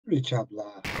Hiç abla.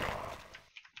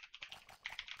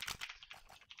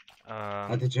 Um,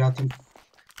 Hadi Cihat'ım.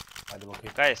 Hadi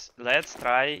bakayım. guys, let's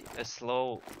try a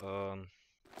slow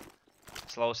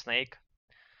snake.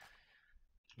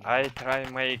 I try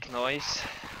make noise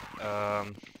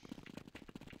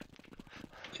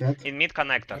Cihat. in mid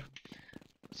connector.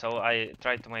 So I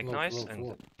try to make noise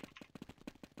and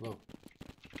Low.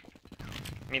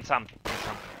 mid some.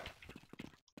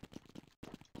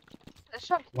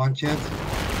 Short. One Cihat.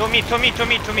 To mid.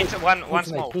 One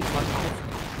small.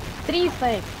 Three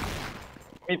snake.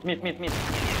 Mid.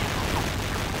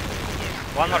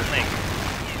 One more snake.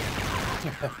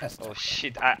 Oh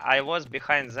shit! I was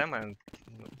behind them and.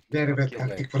 Very bad Okay.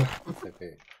 tactic bro. It's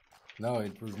okay. No,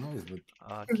 it was noise, but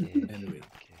Okay. anyway.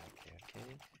 Okay.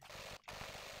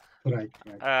 Right.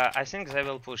 I think they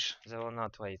will push. They will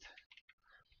not wait.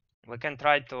 We can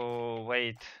try to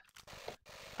wait.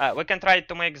 We can try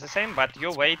to make the same, but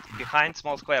you wait behind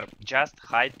small square. Just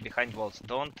hide behind walls.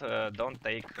 Don't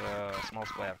take small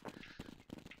square.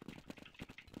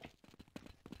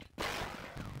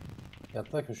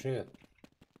 Yat da köşeye yat.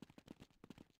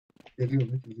 Geliyor.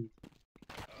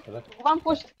 Bırak. One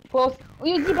push. Close.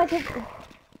 You did that.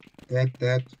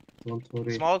 Dead. Don't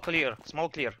worry. Small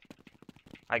clear.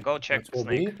 I go check Let's go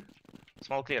snake. B.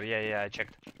 Small clear. Yeah, I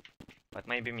checked. But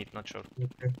maybe mid, not sure.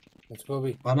 Okay. Let's go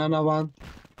B. Banana one.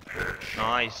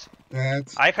 Nice. Dead.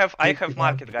 I have Take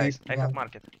market, one, guys. take I have one.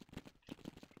 market.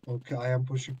 Okay, I am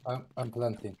pushing. I'm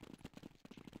planting.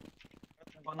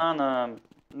 Banana,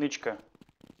 нычка.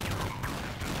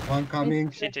 One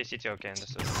coming. City. Okay,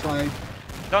 understood. Side.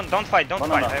 Don't fight.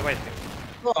 Banana. I wait.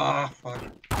 Ah, fuck.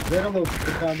 Very low.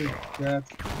 Coming. Dead.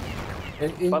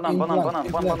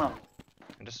 Banan.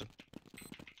 Understood.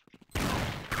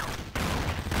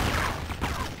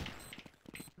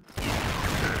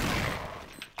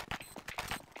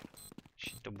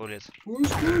 Shit, 2 bullets.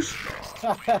 Push.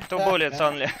 2 bullets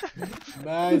only.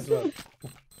 Nice one.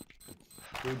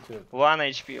 Good job. 1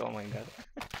 HP. Oh my god.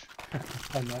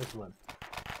 Nice one.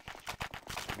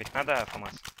 Ведь надо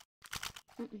ФАМАС.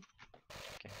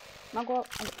 Могу...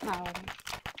 ладно.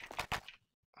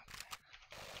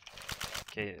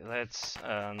 Okay, let's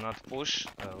not push.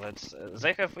 Let's.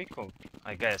 They have eco,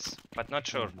 I guess, but not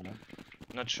sure.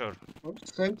 Not sure. Oh,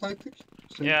 same tactic.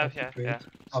 Same Yeah. tactic, wait.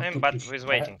 Same, After but push. with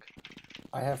waiting.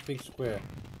 I have big square.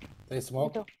 They Me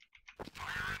smoke. too.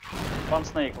 One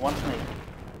snake.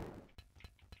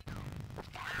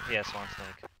 Yes, one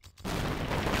snake.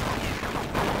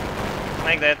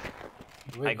 Snake dead.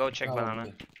 Wait, go check now banana.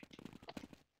 B.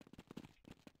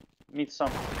 Mid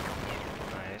some.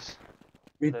 Nice.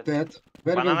 With that.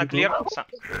 Very Banana well, clear. bro.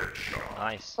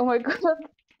 Nice. Oh my god.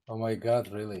 Oh my god,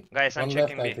 really? Guys, I'm One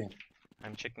checking left, I B. think.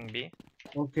 I'm checking B.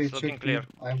 Okay, It's looking check clear. me.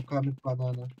 I am coming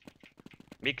banana.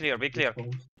 Be clear.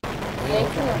 Respond.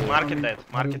 Market Coming,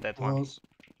 that very one. close,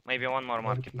 Maybe one more very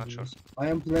market, not sure. close. I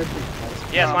am planting.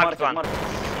 guys. Yes, Ah, market one.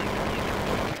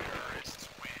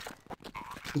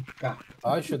 Ah,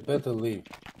 I should better leave.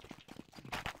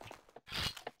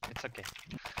 It's okay.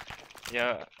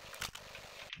 Yeah.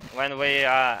 When we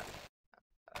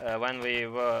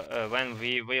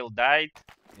will die,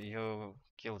 you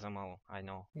kill them all. I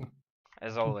know.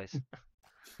 As always.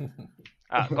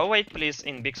 Go wait, please,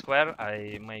 in big square.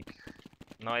 I make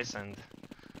noise and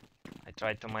I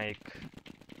try to make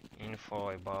info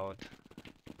about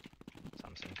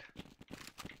something.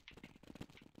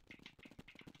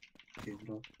 okay,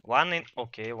 bro.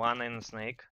 One in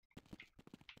snake.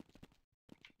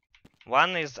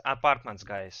 One is apartments,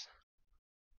 guys.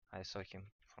 I saw him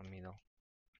from middle.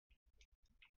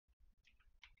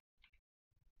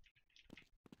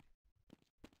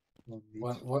 One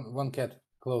mid. One cat.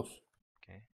 Close.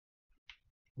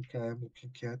 Okay, I am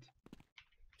looking cat.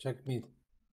 Check mid.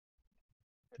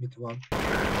 Mid one.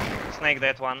 Snake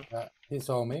that one. He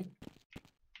saw me.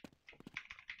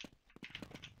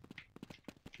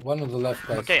 One on the left,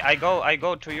 guys. Okay, I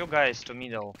go to you guys to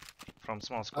middle from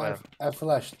small square. I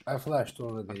flashed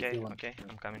already. if Okay, you want. okay,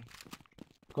 I'm coming.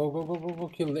 Go,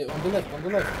 kill on the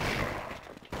left.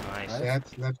 Nice. Dead,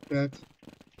 left dead.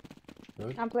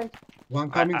 Good. I'm playing. One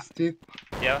coming stick.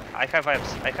 Yeah, I have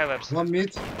apps. One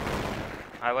mid.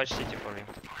 I watch city for you.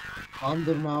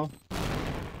 Under now.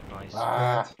 Nice.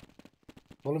 Ah. Dead.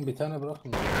 Oğlum bir tane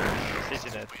bırakın. City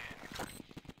dead.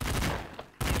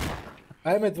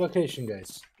 I'm at vacation,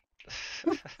 guys.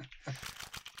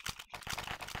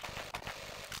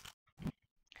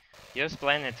 Use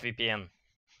Planet VPN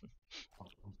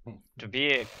to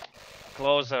be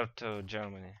closer to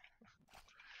Germany.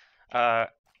 Okay.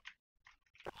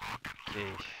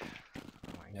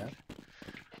 Oh my Yeah. God.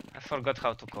 I forgot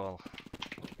how to call.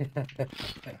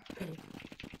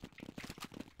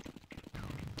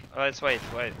 Let's wait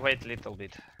a little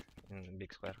bit in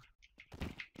big square.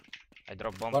 I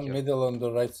drop bomb One here. middle on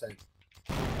the right side.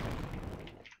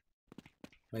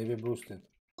 Maybe boosted.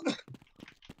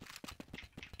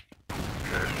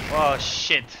 Oh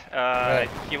shit! Right.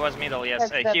 He was middle. Yes,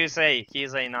 That's that. he is A. He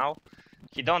is A now.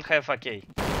 He don't have AK.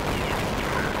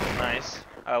 Nice.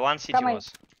 One city Come on.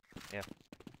 was. Yeah.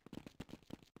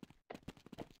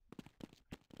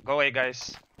 Go A,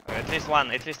 guys. At least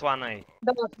one A.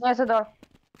 Door, near the door.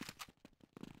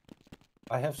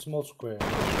 I have small square.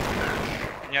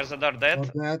 Near the door dead.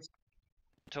 For that,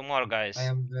 Two more guys. I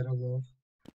am very low.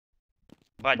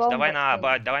 Бать,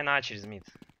 Бомба. давай на через мид.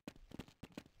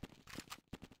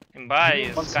 Имба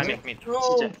is One coming mid.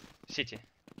 City. City.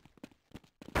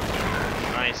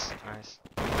 Nice.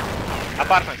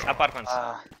 Apartments.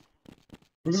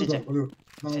 Blue City. door, blue.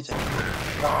 No, City.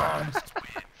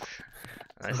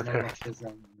 Nice. Sonra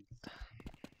başlayacağım.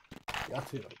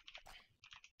 Yatıyor.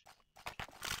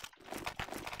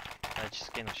 Значит,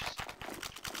 скину сейчас.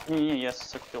 Не, я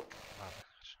закупил. Ладно,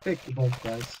 хорошо. Take the bomb,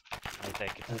 guys. I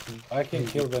take it. I think. I can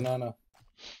kill banana.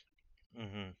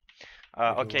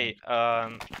 Okay.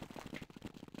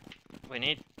 We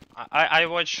need. I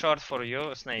watch short for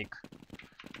you, Snake.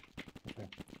 Okay.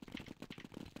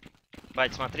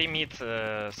 Бать, смотри мид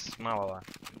с малого.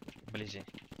 Вблизи.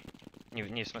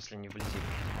 Не, в смысле, не вблизи.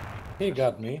 He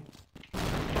got me.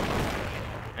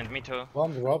 And me too.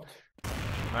 One dropped.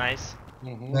 Nice.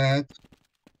 Dead.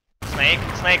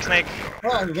 Snake.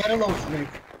 Oh, very low,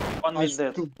 snake. One I mid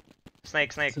dead. stood.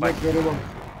 Snake, Snake бать. very low.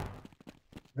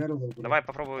 Very low. bro. Давай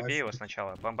попробуй I убей его stood.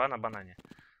 сначала. Бомба на банане.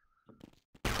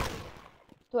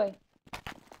 Стой.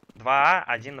 2А,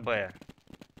 1Б.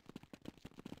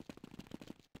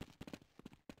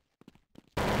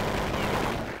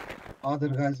 Other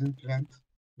guys in plant.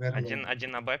 Very Один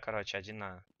low. на Б, короче, один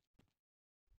на...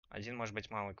 Один может быть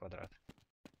малый квадрат.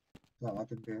 Да,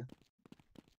 other guy.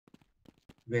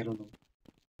 Very low.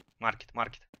 Маркет.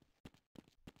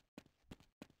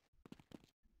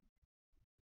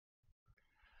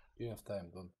 You have time,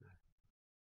 don't worry.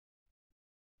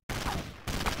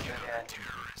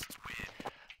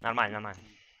 Нормально.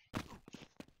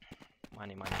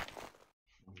 Money.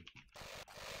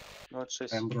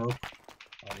 26. I'm broke.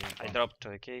 I dropped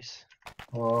to a case.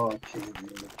 Oh, okay.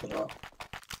 Bro.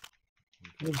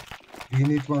 You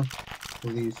need one,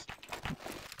 please.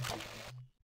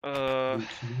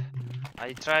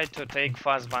 I try to take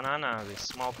fast banana with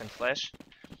smoke and flash.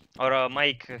 Or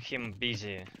make him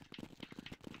busy.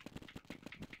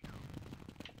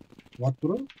 What,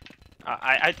 bro?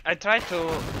 I try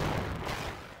to...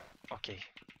 Okay.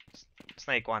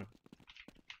 Snake one.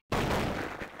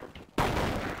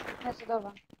 Near the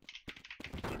door.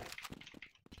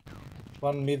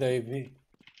 One mid AV.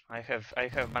 I have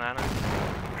banana.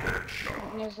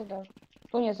 Near the door.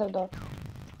 Two near the door.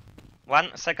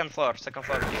 One second floor.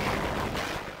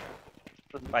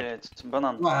 Блять,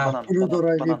 банан. Blue door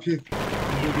IVP.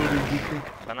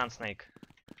 Banan snake.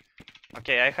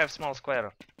 Okay, I have small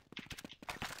square.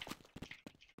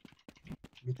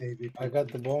 With AVP. I got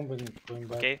the bomb and going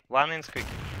back. Okay, one in quick.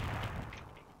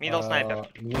 Middle sniper.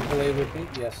 Middle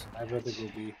AVP? Yes, I bet it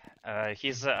will be.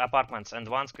 His apartments and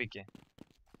one squeaky.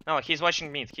 No, he's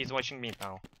watching mid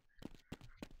now.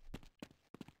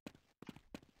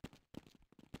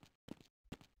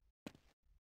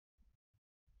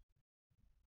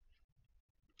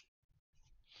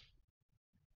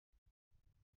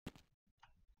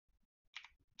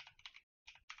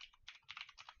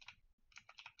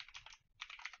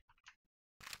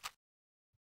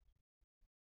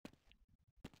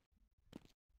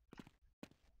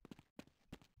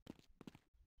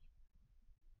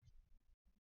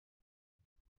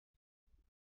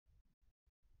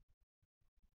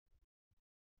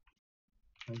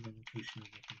 I'm gonna push you.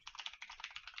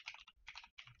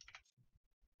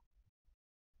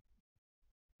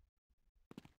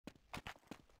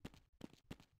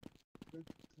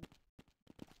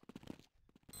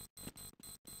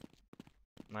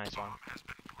 Nice one. Nice.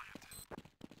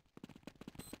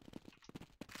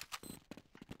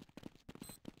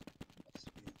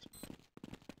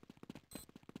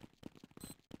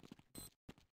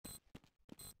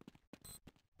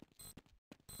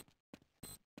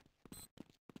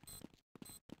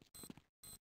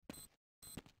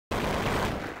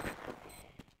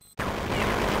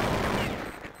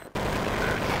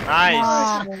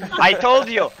 I told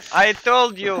you.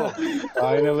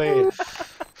 Finally!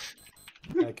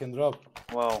 I can drop.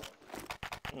 Вау.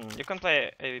 You can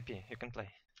play AVP. You can play.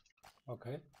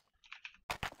 Okay.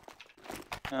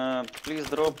 Please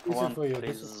drop This one. is for you,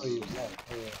 Please. this is for you. Yeah,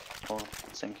 yeah. Oh,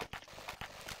 thank you.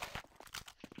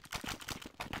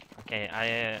 Okay,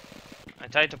 I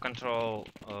try to control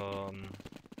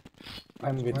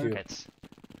I'm with you. cats.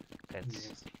 Cats.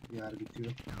 Yes, we are with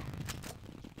you.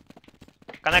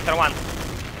 Connector 1.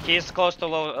 He is close to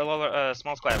lower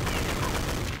small square.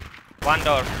 One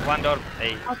door.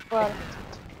 A. One square.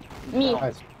 Mid.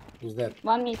 Nice. Who's that?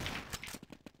 One mid.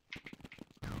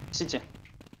 City.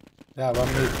 Yeah,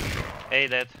 one mid. A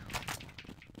dead.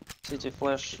 City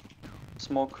flash.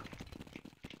 Smoke.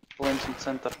 Planting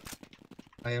center.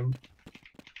 I am.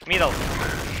 Middle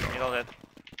dead.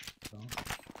 So.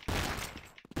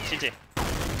 City.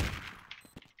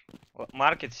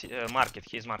 Market. Market.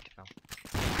 He's market now.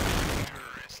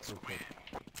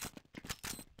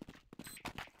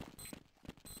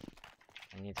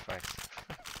 I need facts.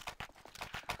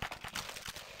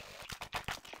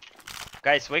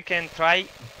 Guys, we can try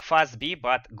fast B,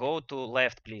 but go to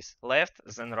left, please. Left,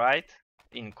 then right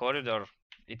in corridor.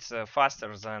 It's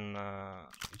faster than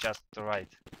just to right.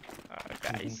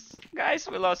 Guys,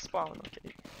 we lost spawn.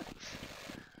 Okay.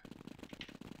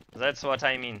 That's what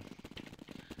I mean.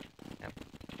 Yep.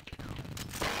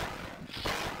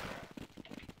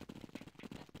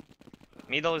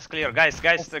 Middle is clear, guys.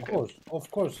 Of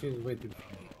course, he's waiting for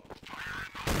me.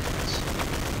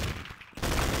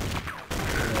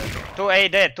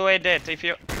 2A dead. If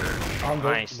you Under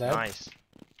nice.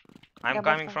 I'm Yeah,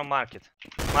 coming bottom. from market.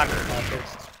 Market. Okay.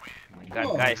 Oh my God,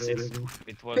 Oh, guys, very good.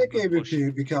 it was Tek good push.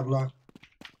 AWP, Vik abla.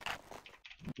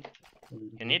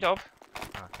 You need op?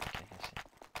 Ah, okay,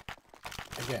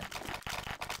 I see. Again.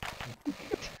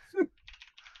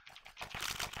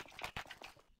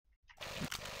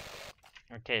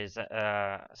 Okay,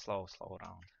 slow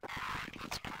round.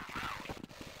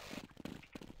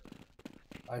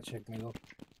 I check middle.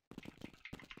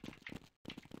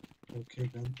 Okey,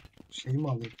 ben şeyi mi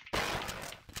alayım?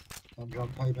 Tamam,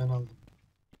 rampayı ben aldım.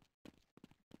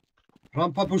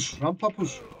 Rampa push.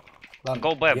 Lan,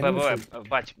 Go B, yeni misin?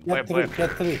 Bach, Get B. three,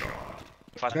 get three.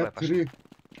 Fast B Cat пошли. 3.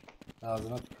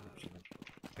 Ağzına tükürüm seni.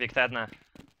 Викта одна.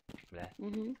 Бля.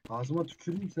 Угу. Ağzıma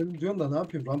tüküreyim senin diyorsun da ne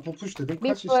yapayım? Rampa push dedim. Bir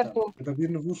Kaç işte? square Ya da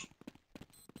birini vur.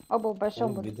 Оба в большом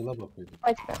Oğlum будет. middle'a bakıyordum.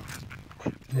 Батька.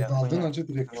 Я Aldın понял. acı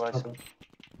direkt. Согласен.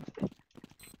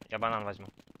 Я банан возьму.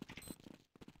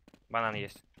 Банан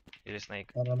есть. Или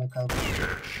снейк. Banana kaldı.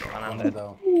 Банан One dead.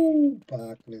 down.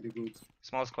 Bak, very good.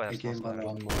 Small square, small Again, square. banana.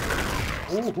 One more.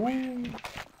 Ooh.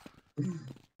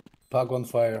 Pug on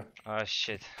fire. Oh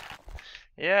shit.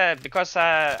 Yeah, because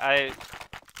I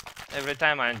every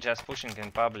time I'm just pushing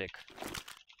in public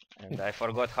and I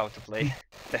forgot how to play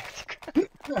tactic.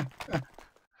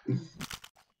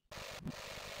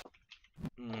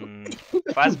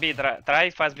 Fast B, try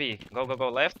fast B. Go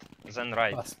left, then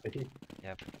right. Fast pay.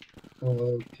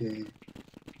 Okay.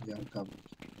 Yeah, come.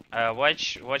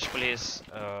 Watch please.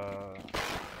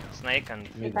 Snake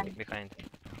and Middle. behind.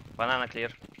 Banana clear.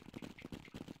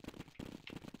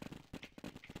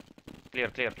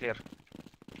 Clear.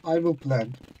 I will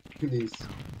plan. Please.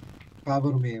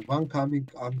 Cover me. One coming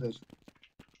under.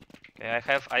 Okay, I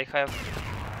have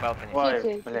balcony. Why,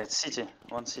 City. блять, City.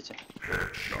 One City.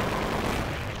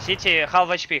 City half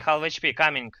HP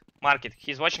coming. Market.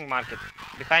 He's watching market.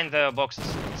 Behind the boxes.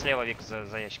 Слева Вик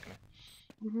за ящиками.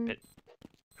 Угу.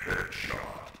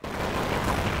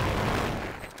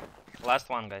 Last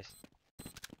one, guys.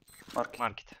 Mark.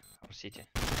 Market or city.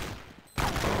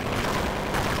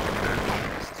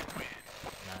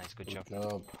 Nice, good job. Good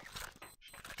job.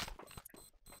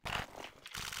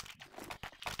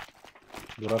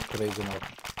 Burakkk raising up.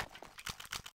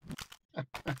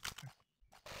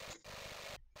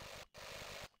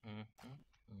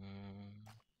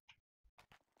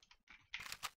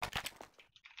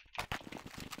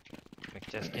 Мик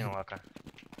тебя скинул АК.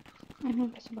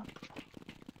 Угу. Спасибо.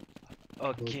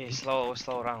 Okay, slow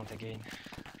round again.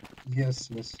 Yes.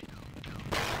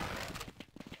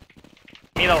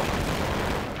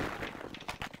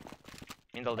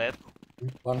 Middle dead.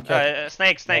 One cat.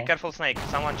 Snake, No. careful snake.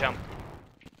 Someone jump.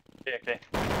 Okay.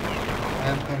 I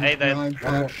am coming Hey, there. behind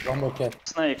One more, fire. one more cat.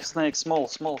 Snake, small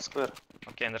square.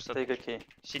 Okay, understood. Take okay.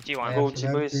 City I one. am Go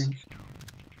to base.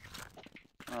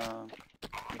 planting.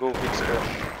 Go big square.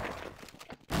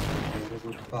 Very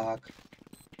good. Back.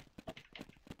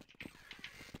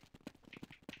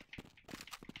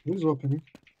 Who's opening?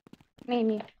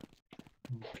 Me.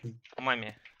 Okay.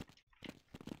 Mami.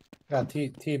 Yeah,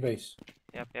 T base.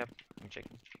 Yep, I'm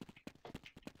checking.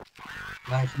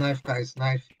 Knife, guys,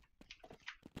 knife.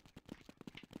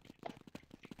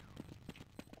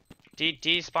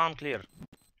 T spawn clear.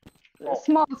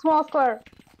 Small square.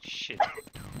 Shit.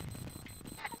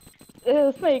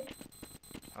 Snake.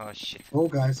 Oh shit. Go,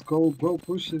 guys, go,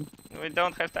 push it. We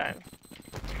don't have time.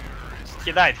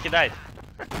 He died.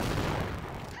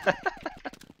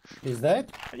 Is that?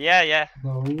 Yeah, yeah.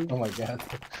 No. Oh my god.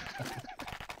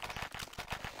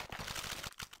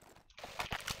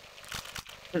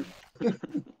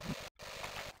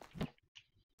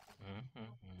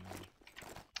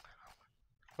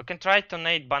 We can try to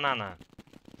nade banana.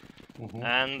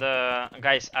 And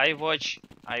guys, I watch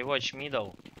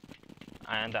middle,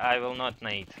 and I will not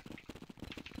nade.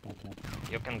 Okay.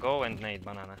 You can go and nade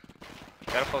banana.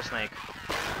 Careful, snake.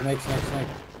 Snake.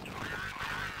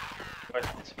 Wait,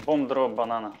 bomb drop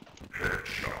banana.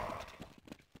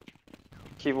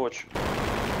 Key watch.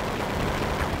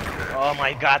 Oh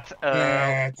my god.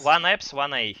 Yes. One apps,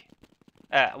 one A.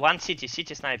 One city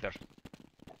sniper.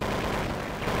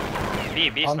 B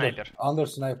sniper. Under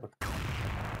sniper.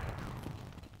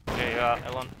 Okay,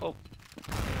 alone. Oh,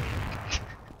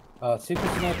 City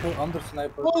sniper, under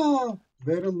sniper. Oh,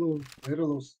 very low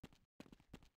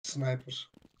sniper.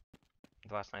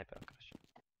 два снайпера, короче.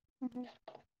 Мгм.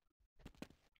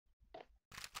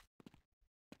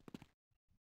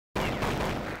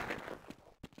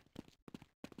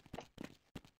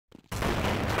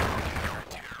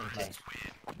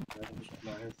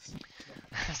 Nice.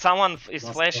 Someone is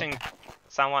Last flashing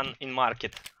someone in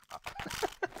market.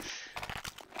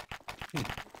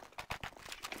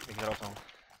 Big dropнул.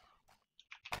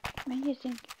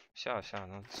 Amazing. Все,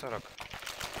 ну 40.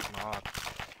 Маловато.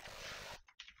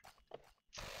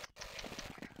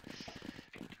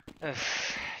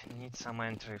 Need some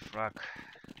entry frag.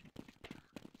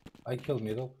 I kill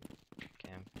middle.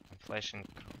 Okay, I'm flashing.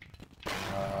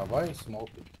 Why is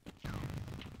smoking?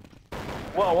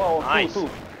 Wow, Nice.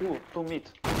 two mid.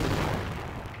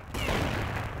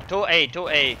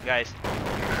 2A, guys.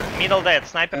 Middle dead,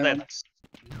 sniper dead.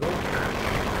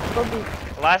 Go big.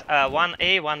 Last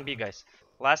 1A, 1B, guys.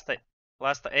 Last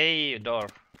A door.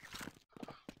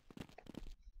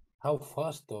 How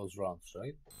fast those rounds,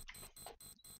 right?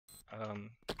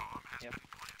 Yep.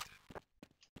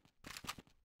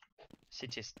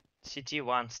 CT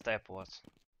 1 step was,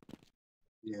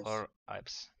 Yes. or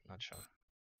IPS, not sure.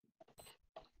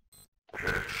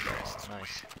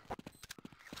 Nice.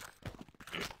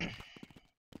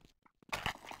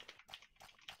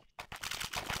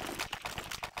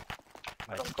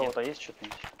 Там у кого-то есть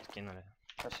что-нибудь? Скинули.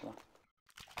 Спасибо.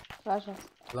 Саша.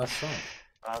 Last song.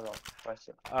 Сразу,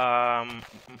 спасибо.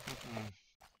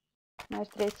 Nice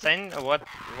trait. Seine, what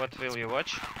will you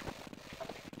watch?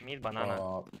 Mid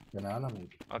banana. Banana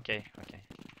maybe. Okay.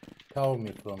 Cover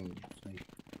me from snake.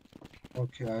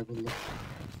 Okay, I will look.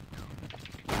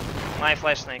 My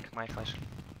flash, snake.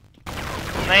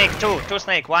 Snake, two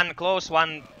snake. One close,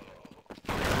 one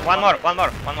more.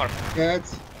 Cat.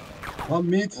 One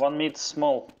mid. One mid,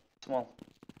 small.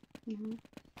 Мгм.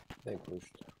 They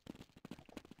pushed.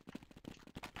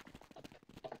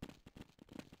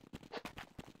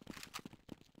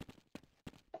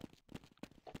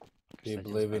 We Кстати,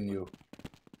 believe in you.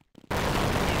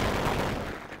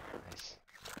 Nice.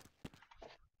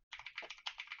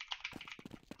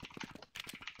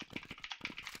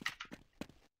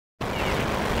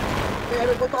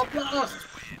 Very good apply.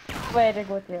 Very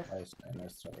good, yes.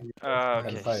 Nice try.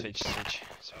 Okay, fight. switch.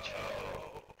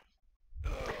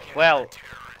 Well,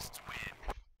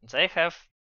 they have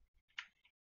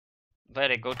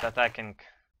very good attack.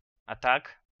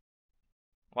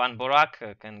 One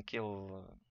burakkk can kill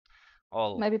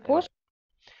all. Maybe push?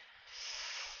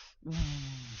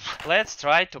 Let's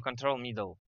try to control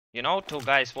middle. You know, two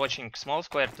guys watching small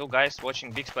square, two guys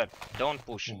watching big square. Don't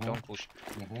push.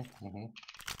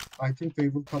 I think they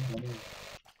will come anyway.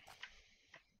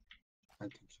 I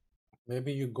think so.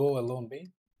 Maybe you go alone,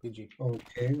 B? PG.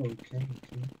 Okay.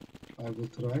 I will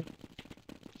try.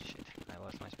 Shit, I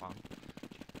lost my spawn.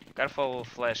 Careful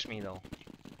flash middle.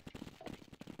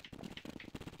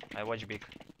 I watch big.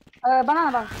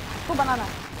 Banana one. Two banana.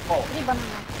 Oh. Three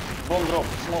banana. Bomb drop,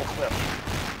 small square.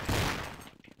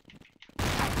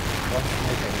 One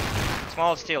snake.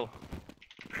 Small still.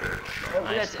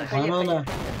 Nice. Banana.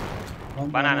 One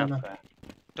Banana. Okay.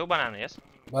 Two banana, yes?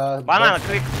 Banana. Banana,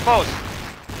 quick, close.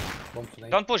 Bomb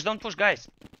snake. Don't push, guys.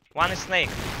 One is snake.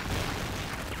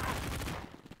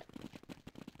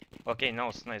 Okay,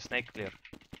 no, snake clear.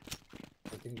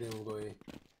 I think they will go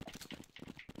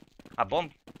A. Bomb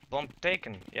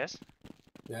taken, yes?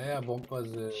 Yeah, bomb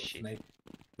was Shit. snake.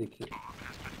 Big hit.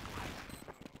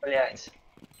 Блять.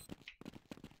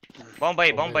 Bomb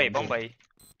A.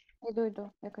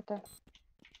 Иду, я КТ.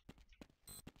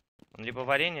 Он либо в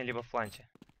арене, либо в планте.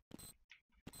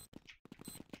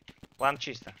 План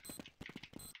чисто.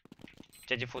 У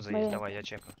тебя диффуза есть, давай, я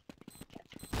чекаю.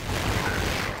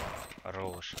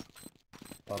 Хорош,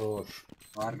 Хорошо.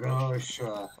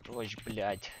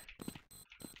 блядь.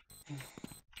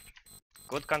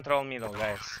 Good control middle,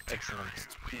 guys. Excellent.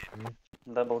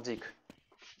 Double dick.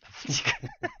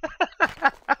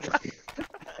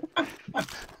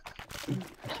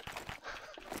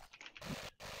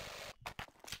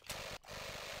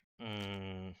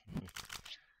 Mm.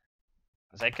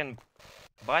 They can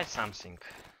buy something.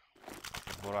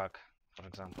 Burak, for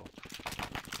example.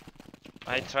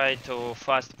 I try to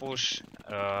fast push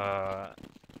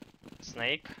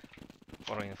snake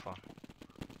for info.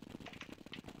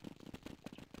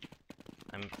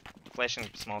 I'm flashing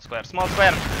small square. Small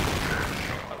square!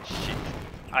 Oh shit.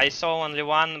 I saw only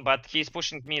one, but he's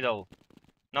pushing middle.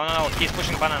 No, he's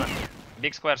pushing banana.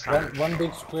 Big square, son. One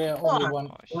big square, only one.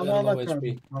 Oh, shit. Banana low HP.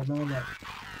 coming. Banana.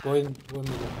 Go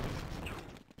middle.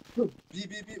 B,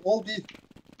 all B.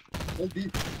 All B.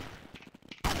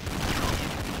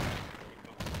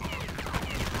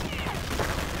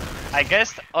 I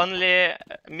guess only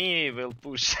me will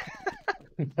push.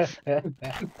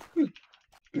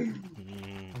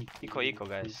 Eco,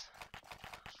 guys.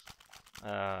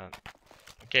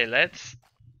 Okay, let's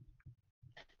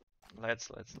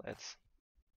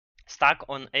stuck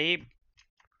on A,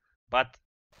 but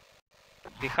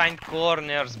behind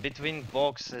corners, between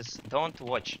boxes. Don't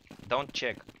watch, don't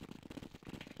check.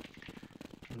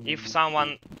 If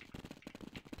someone,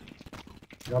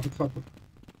 Rabbit fucker.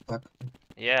 Tak.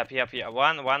 yeah.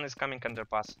 One is coming under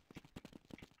pass.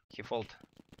 He fault.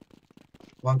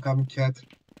 One coming cat.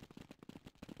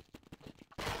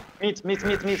 Meet.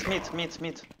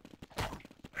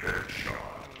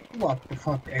 What the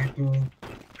fuck, April?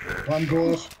 One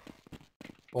door.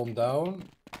 Bomb down.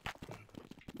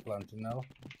 Planting now.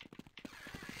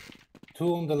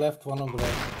 Two on the left, one on the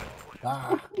right.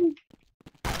 Ah,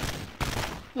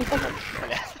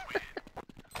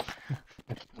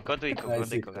 Go to eco,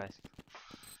 Nice eco. guys.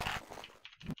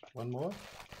 one more.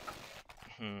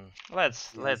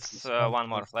 Let's it's one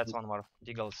more. fast, Let's fast. one more.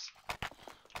 Deagles.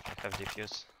 I have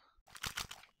diffuse.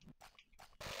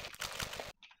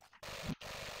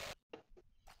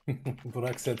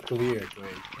 Burak said clear.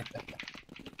 Great.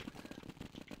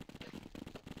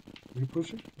 You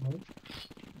push it?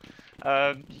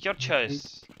 No? Your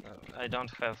choice. I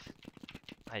don't have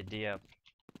idea.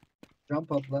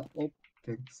 Jump up there. Oh,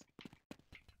 thanks.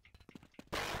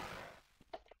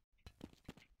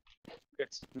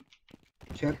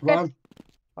 Cat one.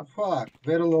 Ah, fuck.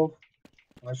 Very low.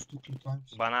 I shoot 2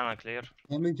 times. Banana clear.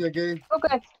 Coming again. Two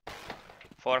cats.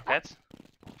 4 cats.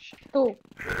 Oh, shit. Two.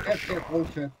 Cat, all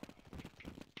cat.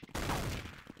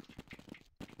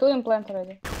 Two implant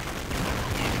already.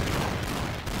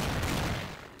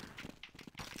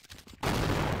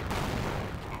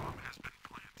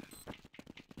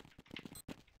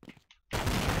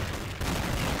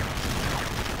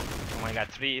 Oh my god,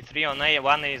 three on A,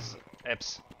 one is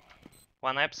apps.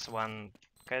 One apps, one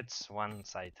cats, one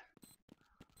side.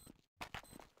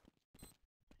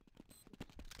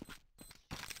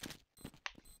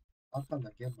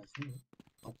 Arkandan gelmez değil mi?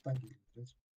 Alttan geliyor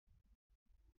biraz.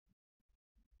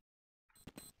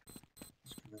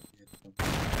 Hiç güvenmiyorum.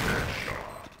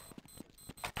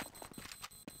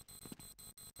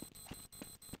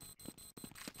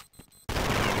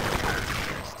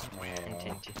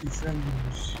 Inti.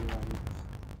 İzlenmemiş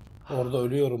ya. Orada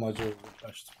ölüyorum acı.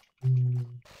 Kaçtım.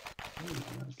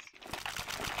 Olmaz.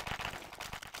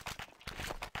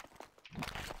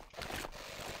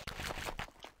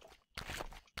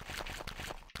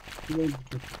 Play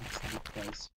the captain,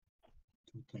 guys.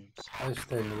 2 times. I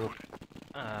stay middle.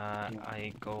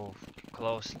 I go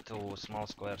close to small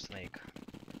square snake.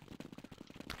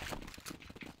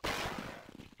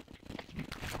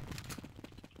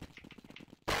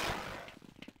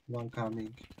 One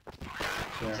coming.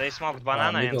 Yeah. They smoked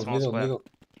banana and middle, small middle, square. middle.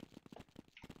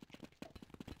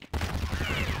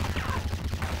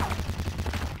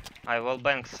 I will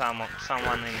bank someone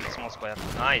in small square.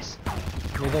 Nice.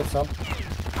 Middle some.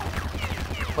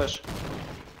 Flash.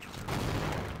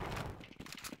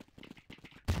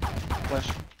 Flash.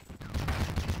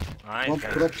 Nice, One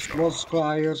guys. drop small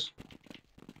square.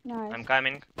 Nice. I'm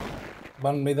coming.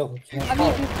 One middle. I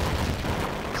mean,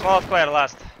 Small square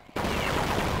last.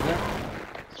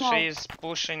 small. She's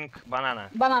pushing banana.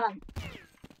 Banana.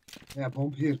 Yeah,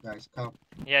 bomb here, guys. Come.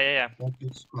 Yeah. Bomb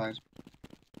here square.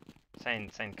 Seine,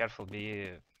 careful, be.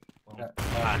 Yeah. Okay.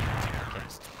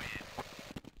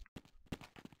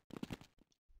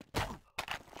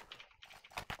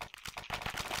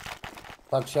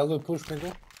 Tak, shall we push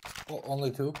middle? Oh,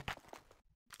 only two.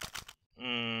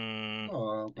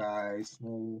 Oh, guys,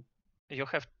 no. We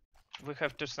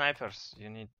have 2 snipers. You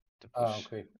need to push. Ah,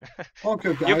 okay. Okay,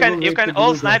 You I can, will you wait can. the All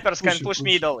middle. snipers can it, push it.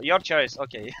 middle. Your choice.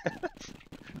 Okay.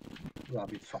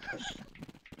 Rabbit fuckers.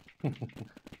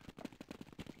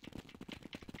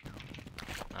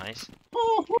 Nice.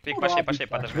 Oh, Пик, пошли, пошли, Rabbit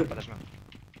подожмем, fucker. подожмем.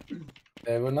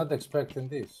 They were not expecting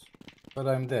this. But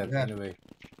I'm dead Yeah. anyway.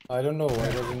 I don't know, I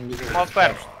was in middle. Small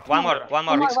square. One more, one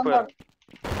more. One Big more. square.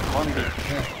 1 B.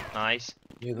 Nice.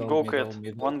 Middle, Go middle, cat.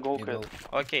 middle, One go middle.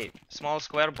 cat. Окей, small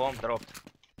square bomb dropped.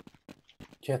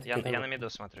 Cat, Я cat, на миду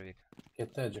смотрю, Вик.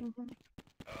 cat edge. Мгм.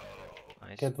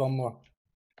 Nice. Cat one more.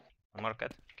 One more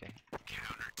cat? Okay.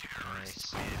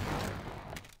 Nice.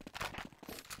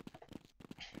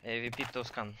 AVP to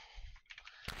scan.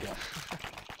 Yeah.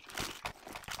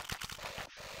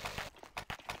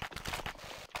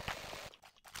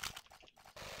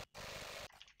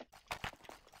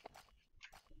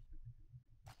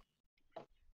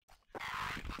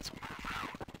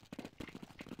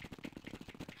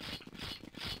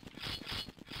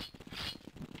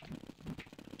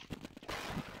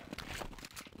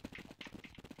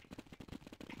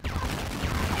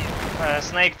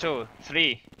 Snake 2,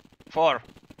 3, 4.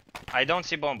 I don't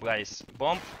see bomb, guys.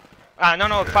 Bomb? Ah,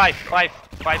 no,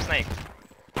 5 snake.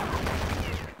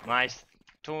 Nice.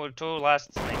 Two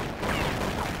last snake.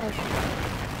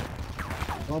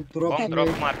 Bomb drop Bomb drop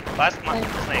snake. mark. Last mark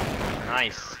snake.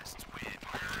 Nice.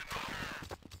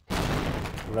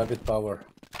 Rabbit power.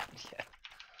 Yeah.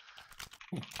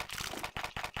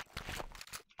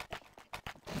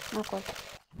 Ну кот.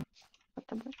 Вот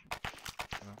тебе.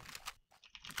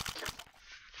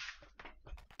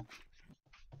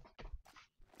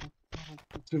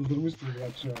 Çıldırmıştım ya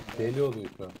şu anda. Deli oluyor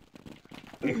şu an.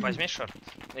 Возьми шорт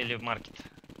или в маркет.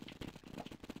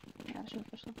 Я уже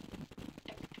пошла.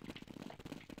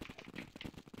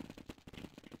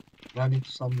 Running to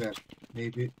somewhere.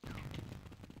 Maybe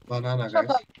banana Short,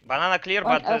 guys. Banana clear,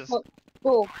 One, but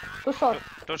two short.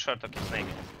 too short, okay, snake.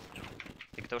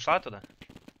 Ты ты ушла туда?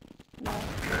 Да.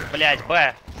 Блять,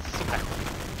 Б, сука.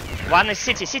 One is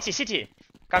city.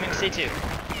 Coming city.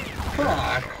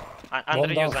 Fuck. Under One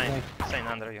you, down, Seine. snake. Seine,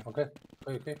 under you. Okay,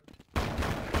 okay.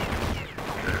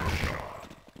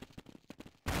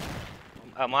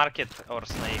 Market or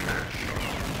snake.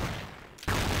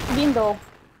 Window.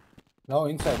 No,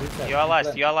 inside. You are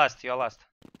last. They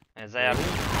are...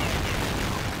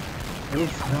 Oğlum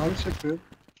silahı çakıyor.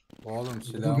 Oğlum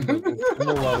silahımda kurşun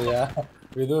mu var ya?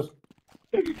 Bir dur.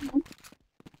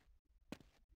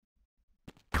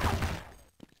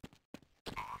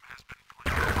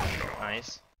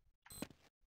 Nice.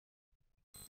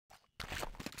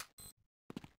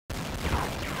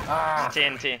 Ah!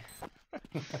 TNT.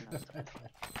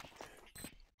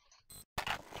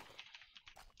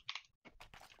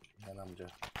 Yan amca.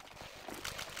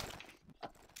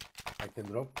 I can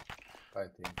drop. I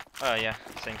think. Oh yeah,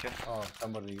 thank you. Oh,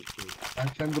 somebody. I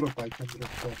can drop.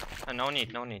 No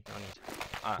need.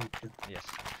 Ah, Okay. yes.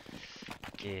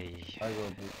 Okay. I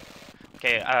will be.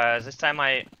 Okay, this time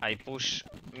I push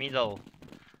middle,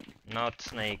 not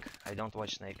snake. I don't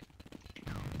watch snake.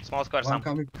 Small square, One some.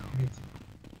 coming mid.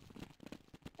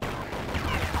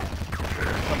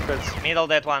 Some cats. Middle,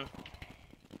 that one.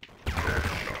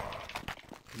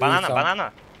 Some-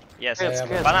 Banana. Yes, Yeah, Cats, yeah,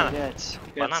 cats, banana. блядь.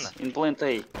 Banana. Cats. In plant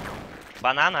A.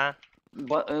 Banana.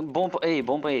 Bomb A,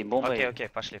 bomb A, bomb A. Okay,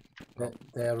 пошли.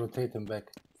 They are rotating back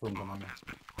from banana.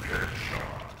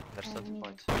 Understood.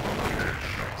 Point.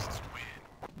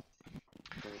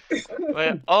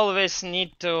 We always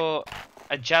need to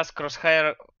adjust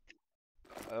crosshair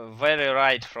very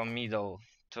right from middle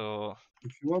to...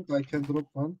 If you want, I can drop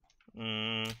one.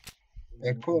 Mm,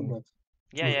 Echo or not?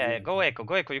 yeah, go echo.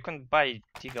 You can buy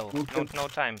Deagle. Okay. No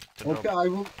time to Okay, drop. I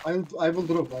will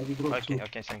drop. I will drop Okay, two.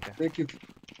 okay, thank you. Take it.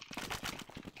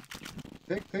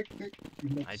 Take.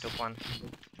 I took one.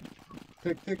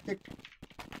 Take.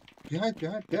 Behind.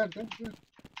 There.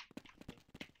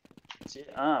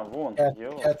 А, вон, Cat,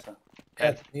 ёпта.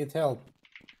 Cat, need help.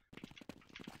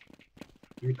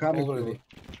 We coming.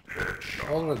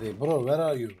 Already, bro, where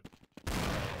are you?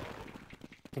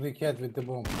 Free cat with the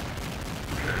bomb.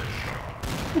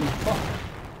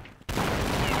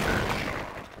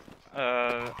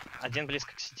 Один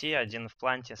близко к сети, один в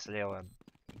планте слева.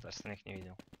 Остальных не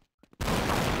видел.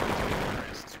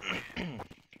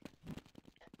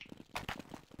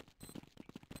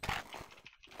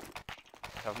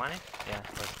 Have money? Yeah,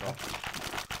 let's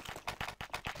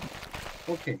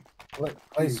go. Okay. Play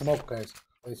Please. smoke, guys.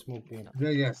 Play smoke game. Yeah,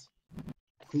 yes.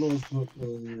 Close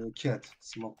the cat.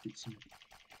 Smoke it.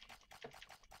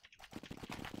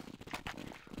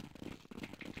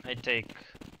 I take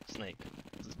snake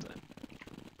this time.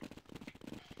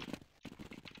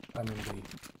 I'm in B.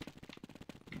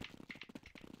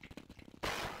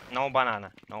 No banana.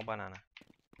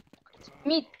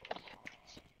 Mid.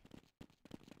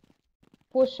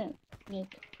 Pushing. Mid.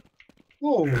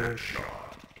 Oh.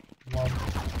 One.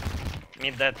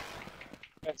 Mid dead.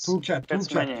 Cats. Two chat, two Cats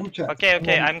chat, many. two chat. Okay,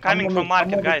 okay, Come on, I'm coming come from on, market,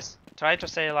 come on. guys. Try to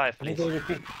stay alive, Mid please.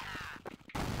 AWP.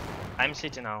 I'm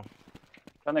city now.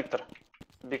 Connector.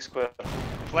 Big square.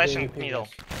 Flashing AWP, middle.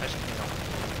 yes. Flashing middle.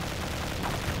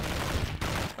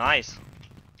 Nice.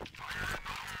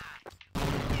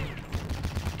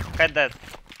 Cat dead.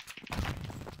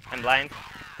 I'm blind.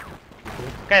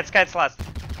 Cats last.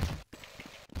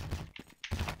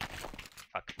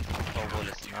 Fuck. Oh,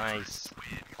 bullets. Nice.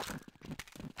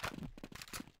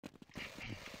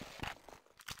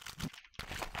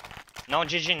 No,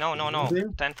 GG. No. Really?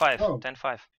 10-5. Oh.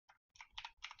 10-5.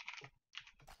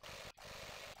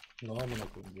 No, amına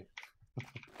koyayım diye.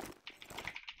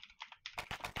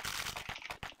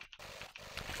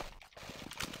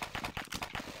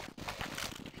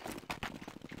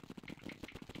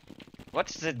 What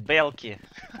is it, Belki?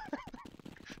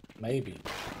 Maybe.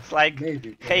 It's like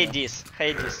Maybe. Hades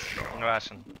in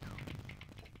Russian.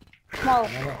 Small.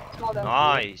 Ama Small down.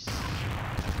 Nice.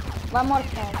 One more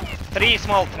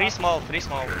small. Three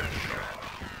small.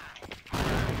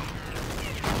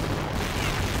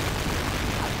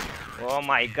 Oh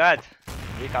my god.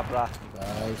 Big abla.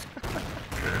 guys.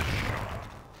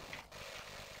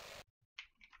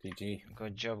 GG.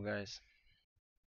 Good job, guys.